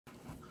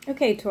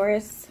Okay,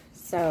 Taurus,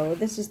 so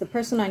this is the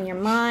person on your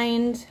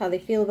mind, how they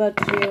feel about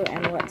you,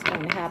 and what's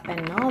going to happen,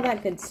 and all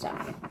that good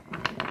stuff.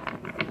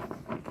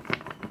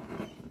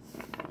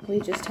 We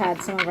just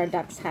had some of our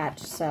ducks hatch,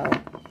 so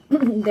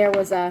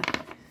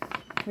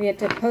we had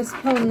to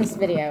postpone this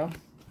video.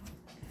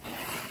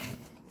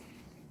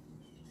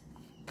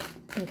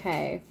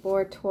 Okay,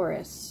 for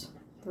Taurus,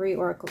 3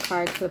 oracle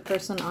cards for the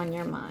person on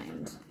your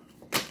mind.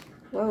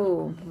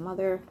 Whoa,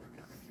 mother.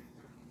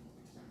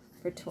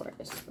 For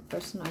Taurus, the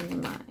person on your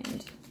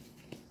mind.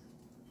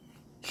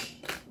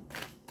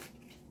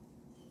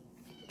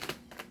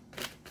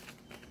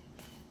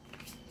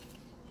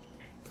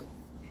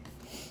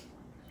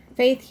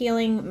 Faith,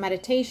 healing,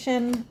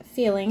 meditation,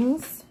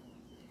 feelings,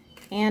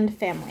 and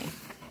family.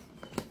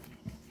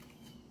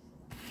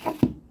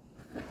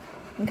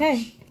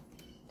 Okay.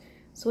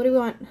 So what do we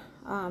want?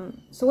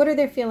 So what are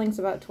their feelings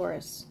about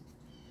Taurus?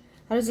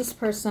 How does this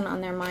person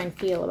on their mind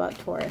feel about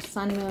Taurus?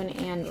 Sun, moon,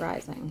 and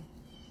rising.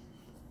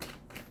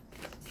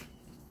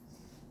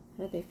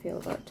 How do they feel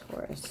about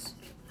Taurus?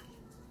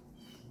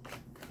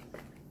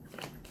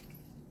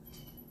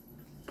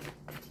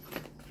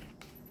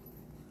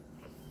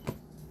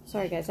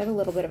 Sorry guys, I have a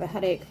little bit of a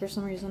headache for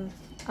some reason.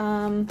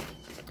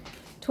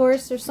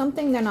 Taurus, there's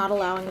something they're not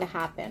allowing to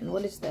happen.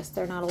 What is this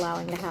they're not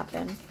allowing to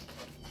happen?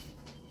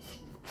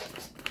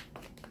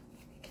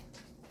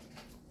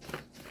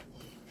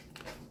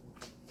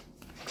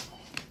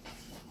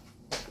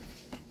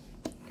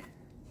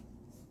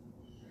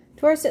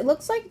 Taurus, it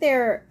looks like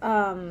they're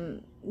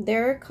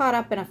caught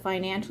up in a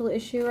financial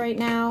issue right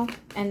now,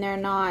 and they're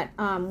not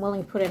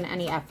willing to put in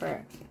any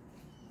effort.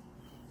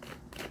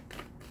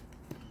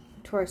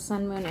 Taurus,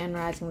 sun, moon, and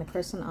rising, the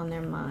person on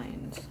their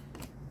mind.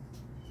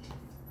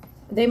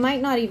 They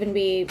might not even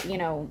be, you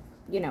know,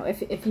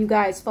 if you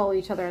guys follow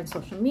each other on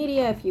social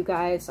media, if you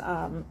guys,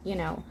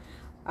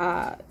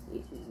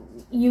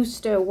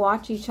 used to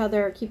watch each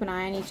other, keep an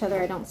eye on each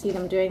other, I don't see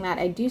them doing that.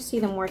 I do see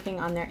them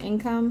working on their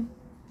income.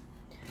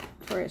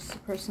 Taurus, the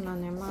person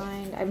on their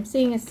mind. I'm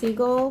seeing a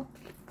seagull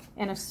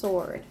and a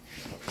sword.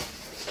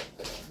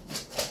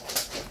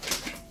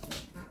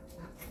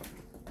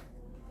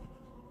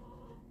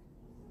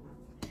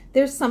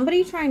 There's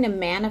somebody trying to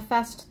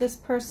manifest this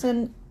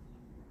person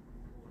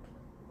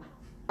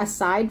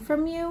aside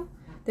from you.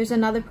 There's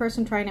another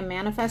person trying to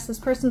manifest. This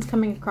person's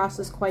coming across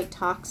as quite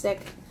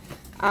toxic.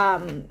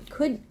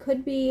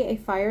 Could be a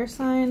fire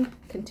sign.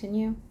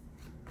 Continue.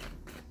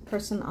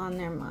 Person on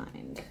their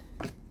mind.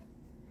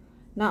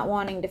 Not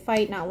wanting to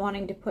fight, not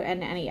wanting to put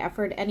in any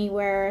effort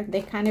anywhere.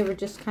 They kind of are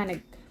just kind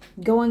of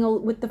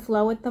going with the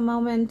flow at the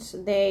moment.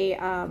 They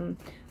are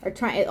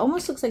trying, it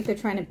almost looks like they're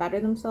trying to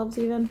better themselves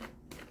even.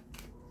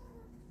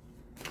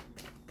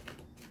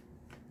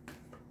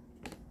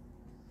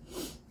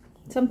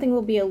 Something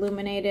will be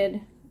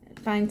illuminated,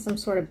 find some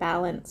sort of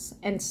balance,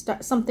 and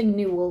something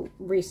new will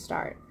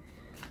restart.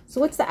 So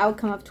what's the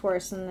outcome of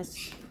Taurus in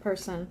this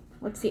person?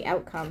 What's the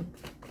outcome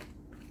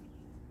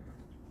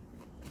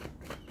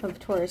of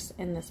Taurus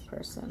in this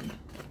person?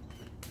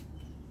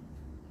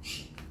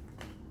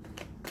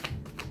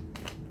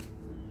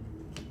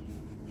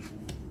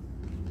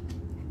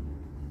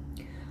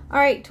 All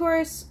right,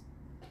 Taurus,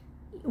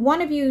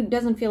 one of you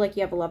doesn't feel like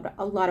you have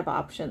a lot of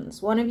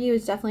options. One of you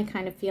is definitely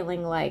kind of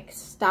feeling like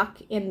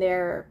stuck in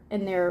their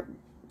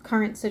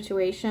current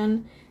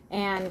situation,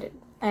 and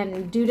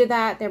due to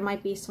that, there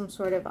might be some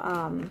sort of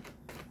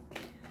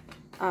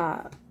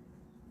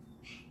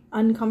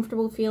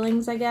uncomfortable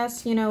feelings, I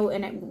guess, you know,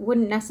 and it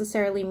wouldn't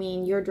necessarily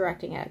mean you're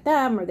directing it at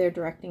them or they're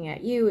directing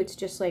at you. It's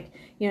just like,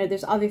 you know,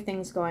 there's other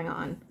things going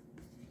on.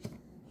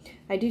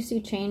 I do see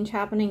change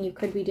happening. You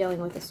could be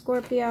dealing with a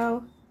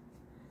Scorpio.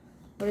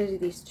 What are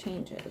these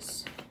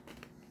changes?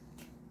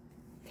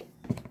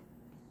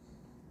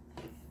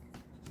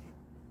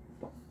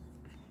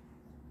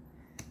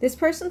 This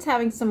person's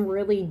having some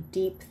really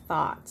deep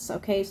thoughts,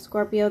 okay,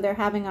 Scorpio? They're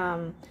having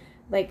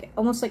like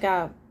almost like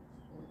a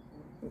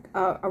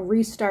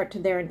restart to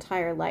their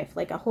entire life,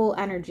 like a whole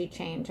energy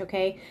change,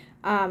 okay?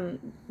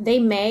 They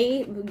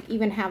may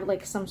even have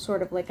like some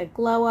sort of like a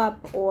glow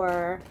up,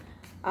 or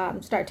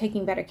start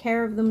taking better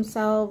care of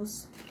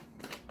themselves.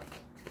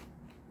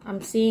 I'm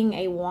seeing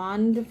a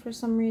wand for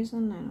some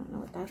reason. I don't know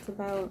what that's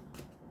about.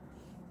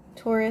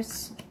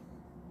 Taurus.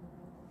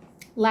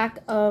 Lack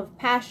of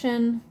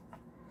passion.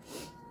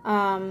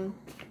 They're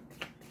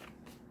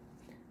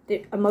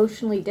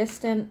emotionally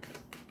distant.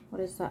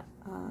 What is that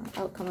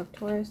outcome of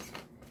Taurus?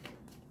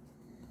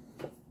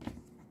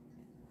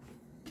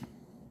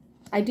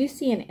 I do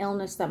see an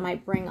illness that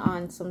might bring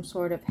on some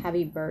sort of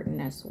heavy burden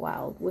as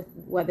well, with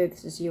whether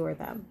this is you or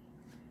them.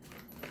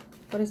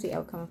 What is the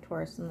outcome of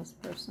Taurus in this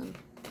person?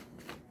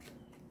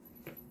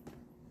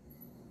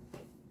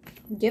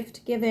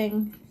 Gift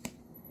giving.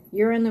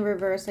 You're in the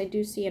reverse. I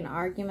do see an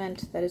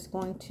argument that is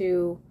going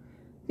to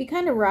be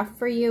kind of rough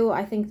for you.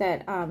 I think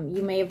that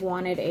you may have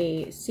wanted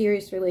a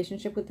serious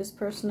relationship with this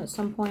person at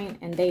some point,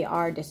 and they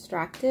are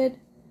distracted.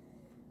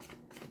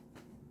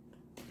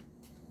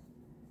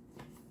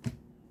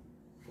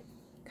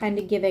 Kind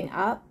of giving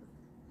up.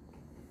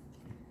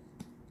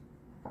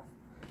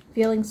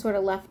 feeling sort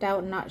of left out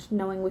and not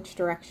knowing which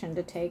direction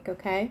to take,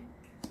 okay?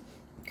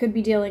 Could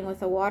be dealing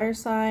with a water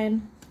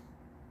sign.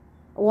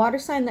 A water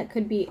sign that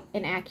could be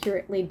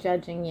inaccurately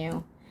judging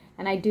you.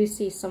 And I do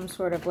see some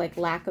sort of like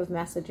lack of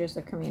messages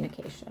or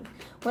communication.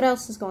 What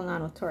else is going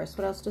on with Taurus?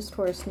 What else does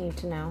Taurus need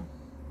to know?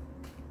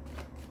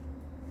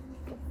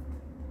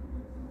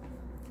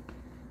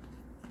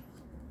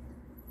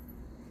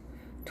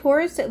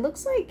 Taurus, it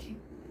looks like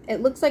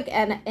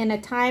in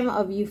a time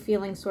of you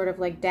feeling sort of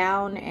like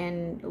down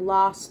and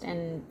lost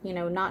and, you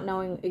know, not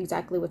knowing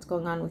exactly what's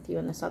going on with you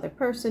and this other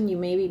person, you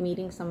may be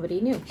meeting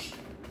somebody new.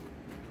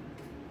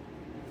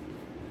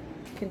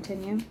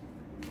 Continue.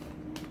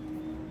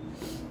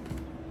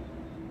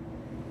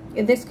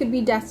 This could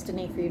be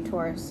destiny for you,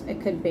 Taurus. It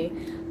could be.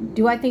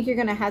 Do I think you're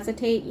going to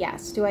hesitate?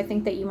 Yes. Do I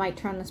think that you might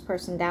turn this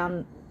person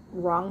down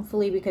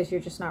wrongfully because you're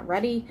just not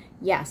ready?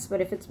 Yes.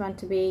 But if it's meant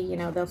to be, you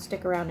know, they'll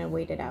stick around and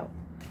wait it out.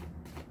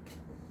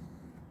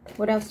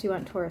 What else do you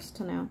want Taurus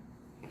to know?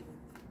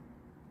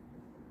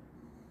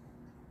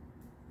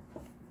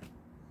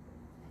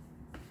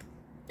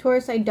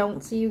 Taurus, I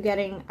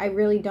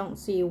really don't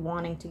see you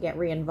wanting to get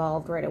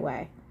re-involved right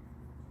away.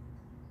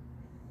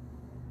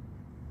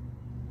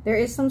 There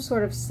is some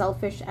sort of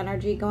selfish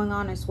energy going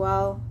on as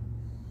well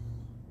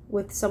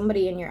with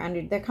somebody in your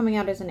energy. They're coming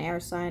out as an air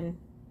sign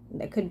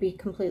that could be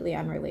completely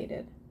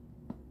unrelated.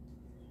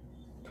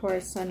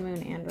 Taurus, sun,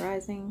 moon, and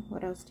rising.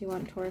 What else do you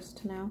want Taurus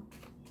to know?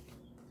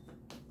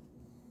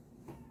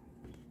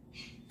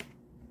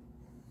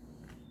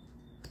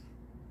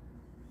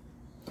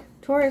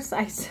 Taurus,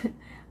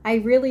 I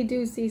really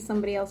do see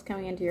somebody else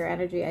coming into your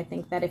energy. I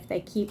think that if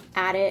they keep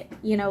at it,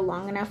 you know,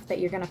 long enough that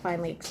you're going to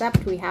finally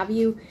accept. We have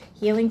you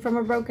healing from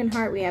a broken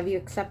heart. We have you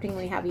accepting.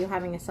 We have you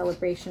having a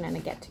celebration and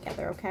a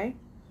get-together, okay?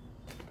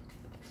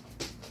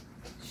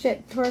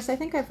 Shit, Taurus, I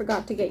think I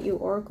forgot to get you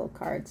oracle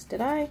cards.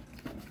 Did I?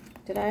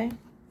 Did I?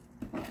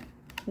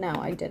 No,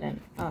 I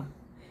didn't. Oh.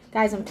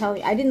 Guys, I'm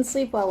telling you, I didn't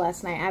sleep well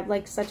last night. I have,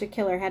 like, such a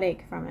killer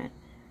headache from it.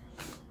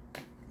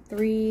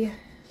 Three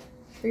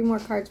more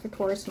cards for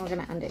Taurus, and we're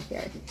going to end it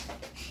here.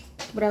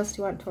 What else do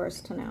you want Taurus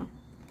to know?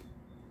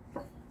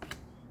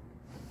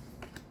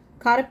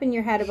 Caught up in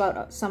your head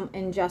about some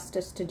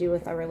injustice to do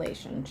with a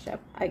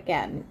relationship.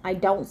 Again, I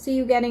don't see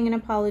you getting an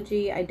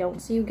apology. I don't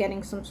see you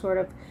getting some sort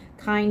of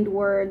kind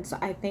words.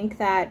 I think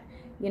that,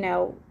 you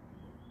know,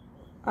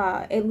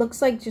 it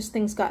looks like just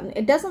things gotten...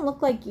 It doesn't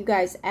look like you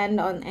guys end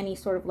on any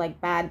sort of,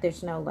 like, bad...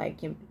 There's no,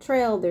 like,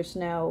 betrayal. There's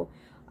no...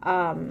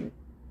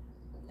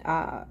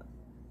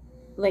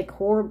 like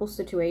horrible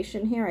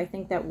situation here. I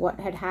think that what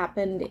had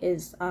happened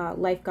is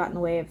life got in the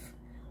way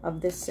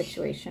of this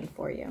situation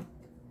for you.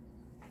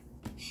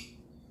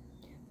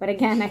 But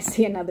again, I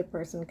see another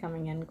person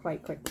coming in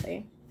quite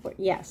quickly.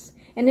 Yes,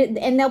 and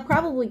they'll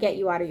probably get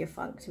you out of your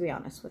funk, to be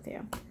honest with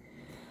you.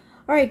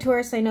 All right,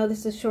 Taurus. I know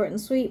this is short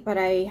and sweet, but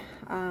I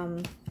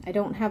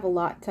don't have a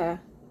lot to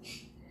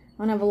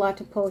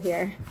pull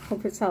here.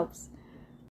 Hope this helps.